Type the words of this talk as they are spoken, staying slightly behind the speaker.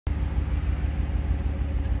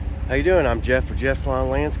How you doing? I'm Jeff with Jeff Lawn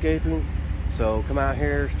Landscaping. So come out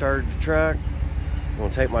here, started the truck. I'm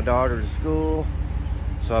gonna take my daughter to school.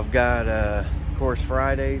 So I've got of course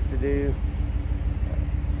Fridays to do.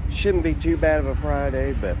 Shouldn't be too bad of a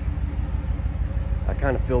Friday, but I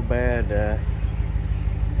kind of feel bad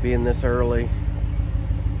being this early.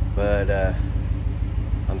 But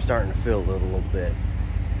I'm starting to feel a little bit.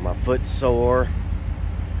 My foot's sore,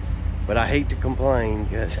 but I hate to complain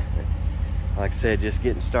because like I said, just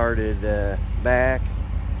getting started back.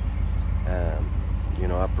 You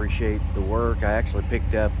know, I appreciate the work. I actually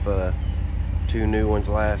picked up 2 new ones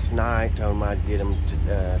last night. Told them I'd get them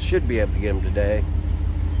should be able to get them today.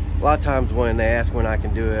 A lot of times when they ask when I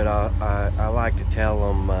can do it, I like to tell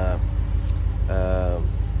them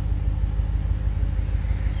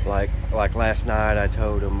like last night I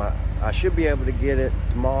told them I should be able to get it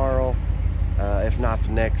tomorrow, if not the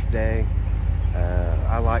next day.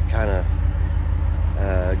 I like kind of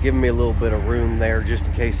giving me a little bit of room there just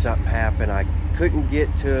in case something happened. I couldn't get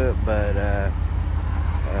to it, but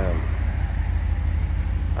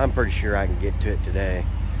I'm pretty sure I can get to it today.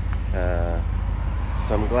 So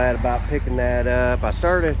I'm glad about picking that up. I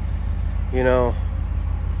started, you know,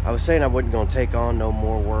 I was saying I wasn't going to take on no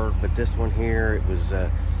more work, but this one here, it was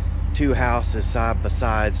 2 houses side by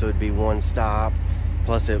side, so it'd be 1 stop.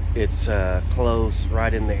 Plus it's close,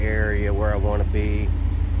 right in the area where I want to be.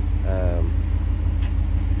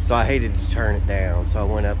 So I hated to turn it down, so I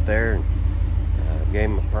went up there and gave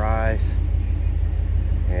them a price,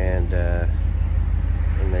 and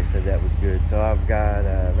they said that was good. So I've got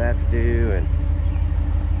that to do, and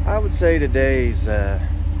I would say today's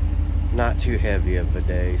not too heavy of a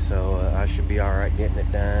day, so I should be all right getting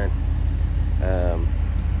it done.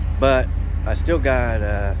 But I still got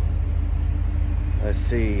let's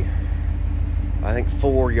see, I think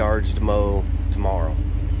 4 yards to mow tomorrow.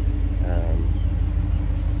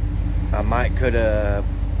 I might could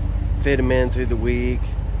fit them in through the week,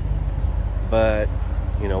 but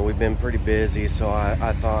you know, we've been pretty busy, so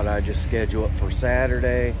I thought I'd just schedule it for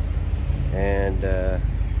Saturday, and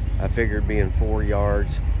I figured being 4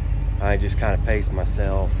 yards, I just kind of paced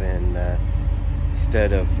myself, and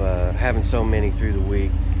instead of having so many through the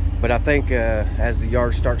week. But I think as the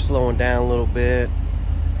yards start slowing down a little bit,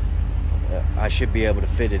 I should be able to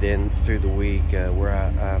fit it in through the week, where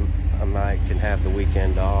I might can have the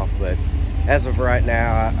weekend off. But as of right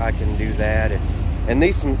now, I can do that, and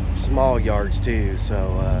these some small yards too.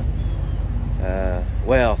 So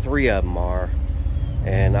well, 3 of them are,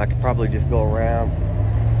 and I could probably just go around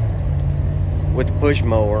with the push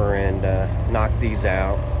mower and knock these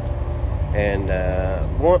out. And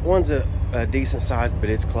one's a decent size, but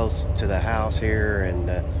it's close to the house here, and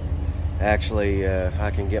actually I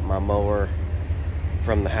can get my mower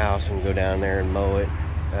from the house and go down there and mow it.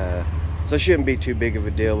 So it shouldn't be too big of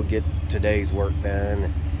a deal. We'll get today's work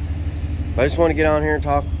done. But I just want to get on here and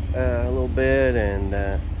talk a little bit, and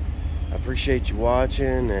I appreciate you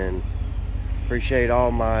watching, and appreciate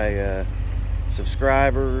all my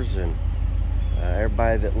subscribers and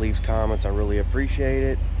everybody that leaves comments. I really appreciate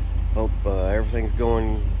it. Hope everything's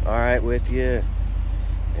going all right with you,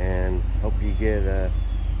 and hope you get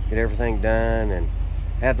everything done and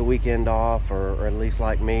have the weekend off, or at least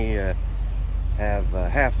like me, have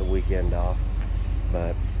half the weekend off.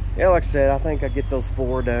 But yeah, like I said, I think I get those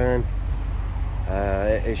 4 done.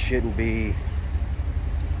 It shouldn't be,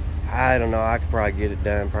 I don't know, I could probably get it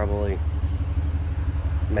done probably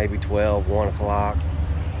maybe 12, 1 o'clock.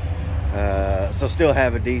 So still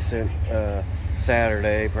have a decent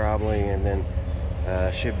Saturday probably, and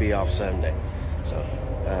then should be off Sunday. So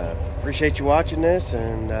appreciate you watching this,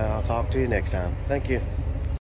 and I'll talk to you next time. Thank you.